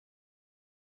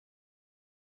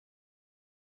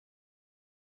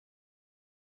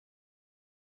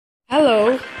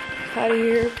Hello, Patty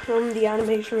here from the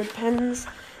Animation with Pens,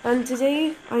 and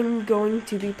today I'm going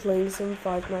to be playing some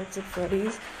Five Nights at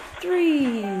Freddy's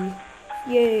 3.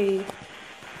 Yay!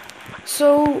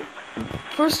 So,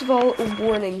 first of all, a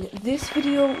warning. This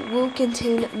video will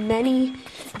contain many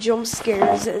jump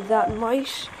scares that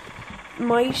might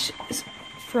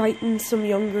frighten some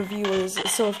younger viewers.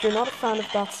 So if you're not a fan of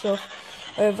that stuff,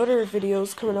 I have other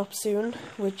videos coming up soon,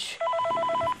 which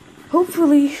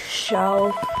hopefully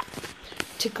shall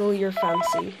tickle your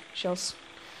fancy.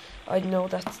 I know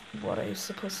that's what I was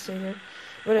supposed to say there.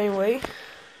 But anyway,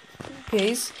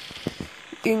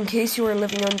 in case you were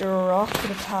living under a rock for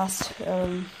the past,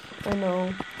 I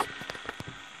know,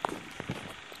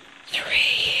 3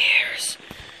 years,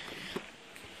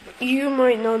 you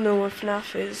might not know what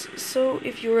Fnaf is. So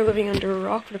if you were living under a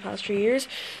rock for the past 3 years,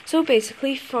 so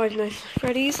basically Five Nights at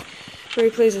Freddy's, where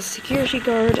he plays a security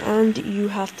guard and you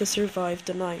have to survive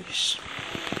the night.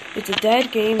 It's a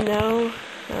dead game now,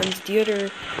 and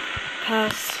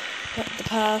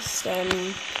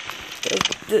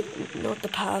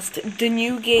the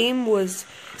new game was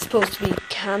supposed to be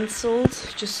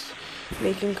cancelled, just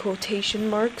making quotation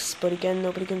marks, but again,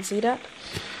 nobody can see that.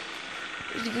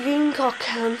 The game got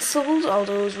cancelled,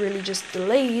 although it was really just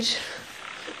delayed,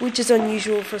 which is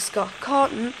unusual for Scott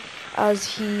Cotton,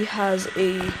 as he has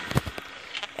a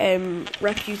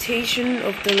reputation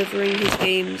of delivering his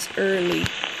games early.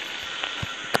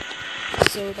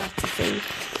 So that's the thing.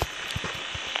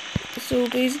 So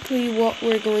basically what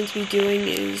we're going to be doing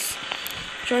is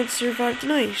trying to survive the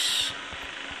night.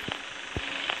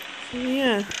 So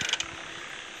yeah.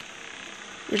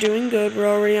 We're doing good. We're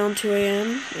already on 2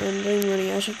 AM and I'm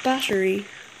running out of battery.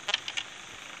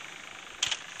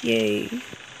 Yay.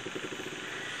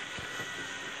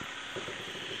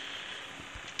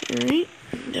 Alright,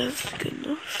 that's good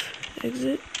enough.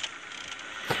 Exit.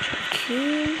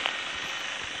 Here.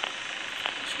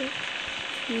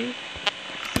 Here.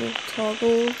 No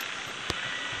toggle.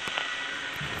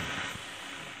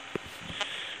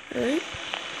 Alright.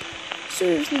 So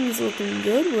everything's looking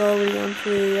good. We're already on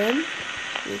 3 AM,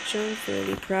 which I'm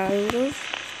fairly proud of.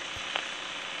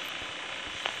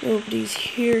 Nobody's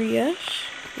here yet,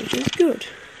 which is good.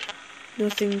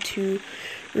 Nothing to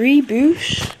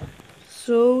reboot.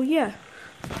 So yeah.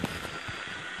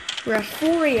 We're at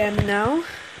 4 AM now.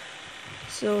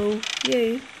 So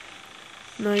yay.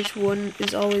 Night 1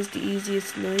 is always the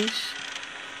easiest night.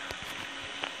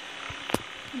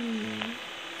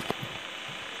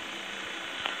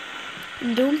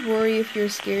 And don't worry if you're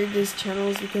scared this channel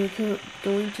is going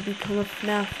to become a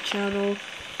Fnaf channel.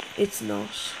 It's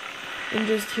not. I'm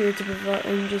just here to provide.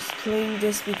 I'm just playing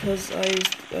this because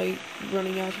I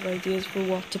running out of ideas for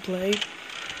what to play.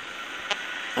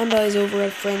 And I was over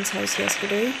at friend's house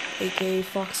yesterday, aka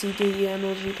Foxy the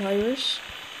MLG Pirate.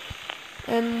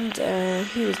 And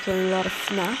he was playing a lot of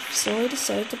Fnaf, so I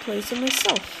decided to play some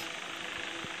myself.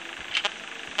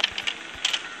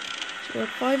 So we're at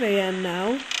 5 AM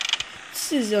now.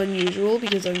 This is unusual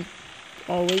because I'm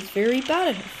always very bad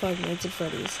at Five Nights at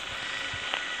Freddy's.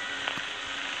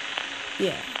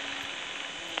 Yeah.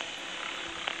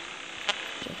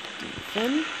 Check the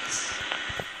defense.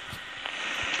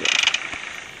 Yeah.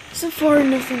 So far,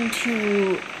 nothing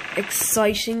too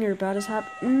exciting or bad has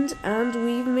happened, and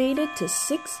we've made it to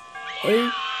 6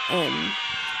 AM.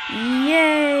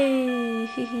 Yay!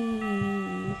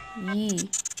 Yee.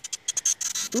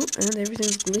 Ooh, and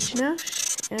everything's glitching out.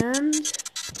 And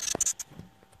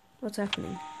what's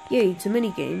happening? Yay, it's a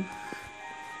mini game.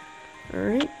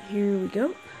 Alright, here we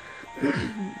go.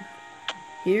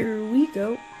 Here we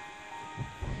go.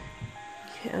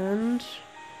 And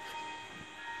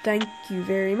thank you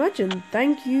very much, and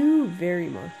thank you very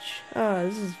much.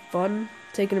 This is fun.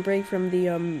 Taking a break from the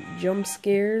jump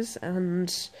scares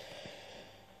and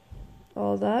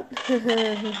all that.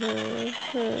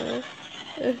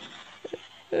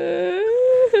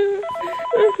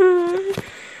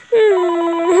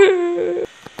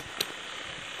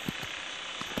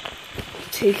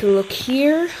 Take a look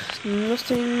here.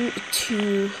 Nothing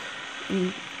to.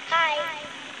 Hi.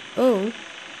 Oh.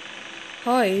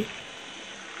 Hi.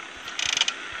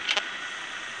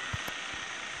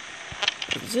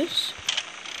 Is it?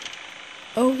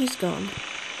 Oh, he's gone.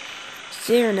 He's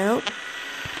there now.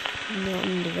 Not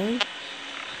in the way.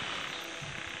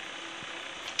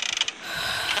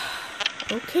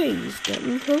 Okay, he's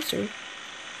getting closer.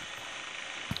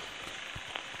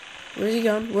 Where's he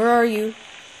gone? Where are you?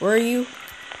 Where are you?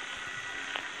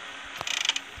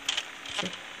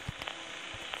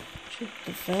 Check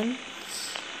the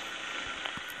fence.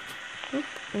 Oh,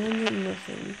 and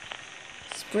nothing.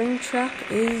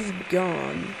 Springtrap is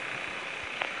gone.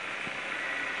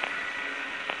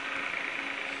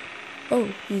 Oh,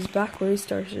 he's back where he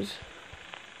started.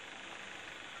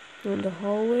 In the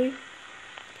hallway.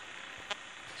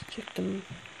 Let's check the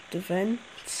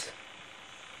vents.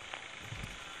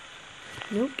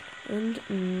 Nope, and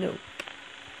nope.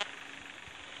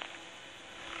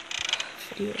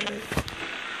 Video.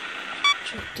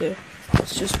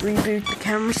 Let's just reboot the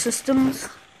camera systems.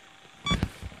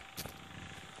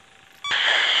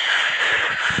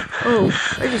 Oh,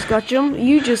 I just got jumped.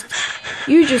 You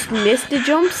just missed a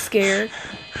jump scare.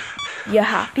 You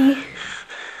happy?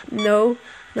 No,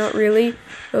 not really.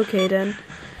 Okay then.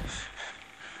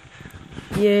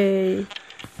 Yay.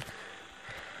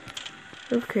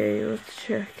 Okay, let's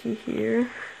check here.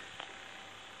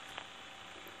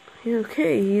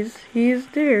 Okay, he's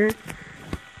there.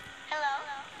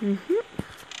 Hello.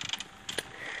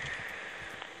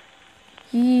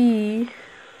 You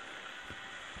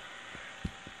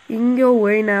can go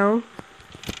away now.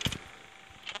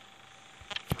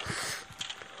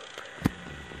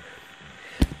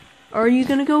 Are you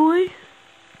gonna go away?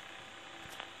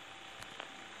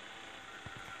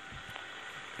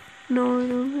 No, I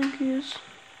don't think he is.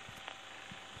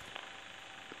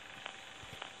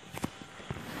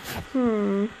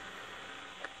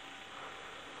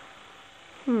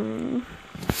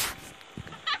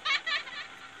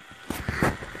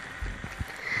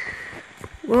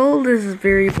 Well, this is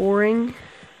very boring.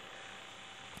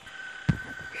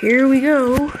 Here we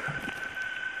go.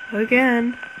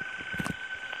 Again.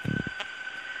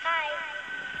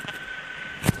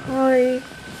 Hi.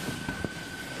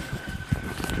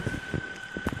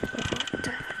 Oh,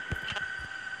 damn.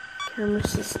 Camera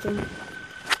system.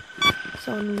 It's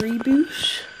on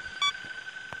reboot.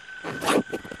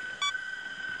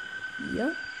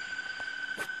 Yup.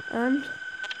 And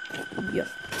yup.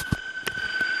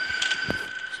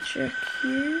 Let's check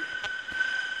here.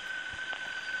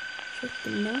 Check the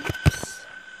maps.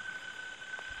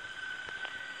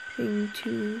 Nothing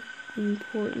too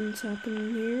important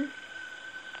happening here.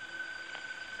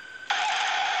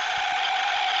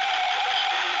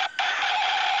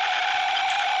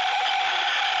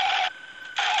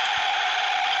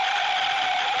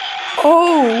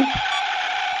 Oh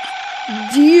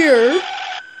dear.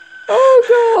 Oh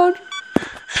god.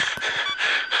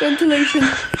 Ventilation.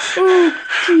 Oh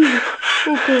gee.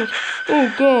 Oh god. Oh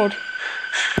god.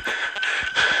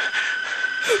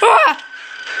 Ah!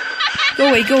 Go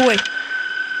away, go away.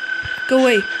 Go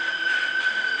away.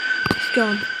 He's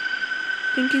gone.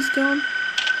 Think he's gone?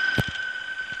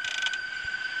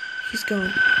 He's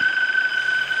gone.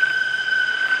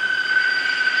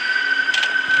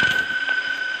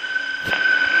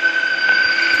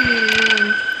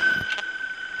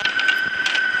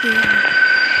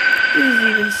 This is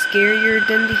even scarier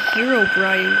than the Hero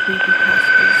Brian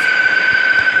creepypastas.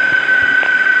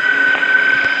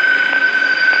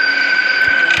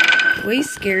 Way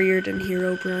scarier than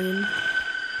Hero Brian.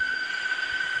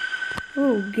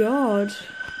 Oh god.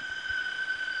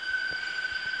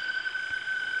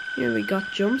 Yeah, we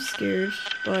got jump scared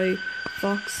by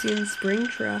Foxy and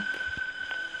Springtrap.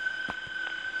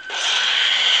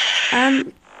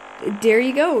 And there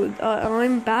you go.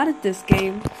 I'm bad at this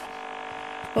game.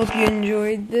 Hope you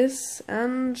enjoyed this,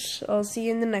 and I'll see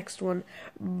you in the next one.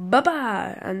 Bye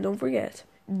bye, and don't forget,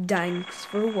 thanks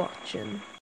for watching.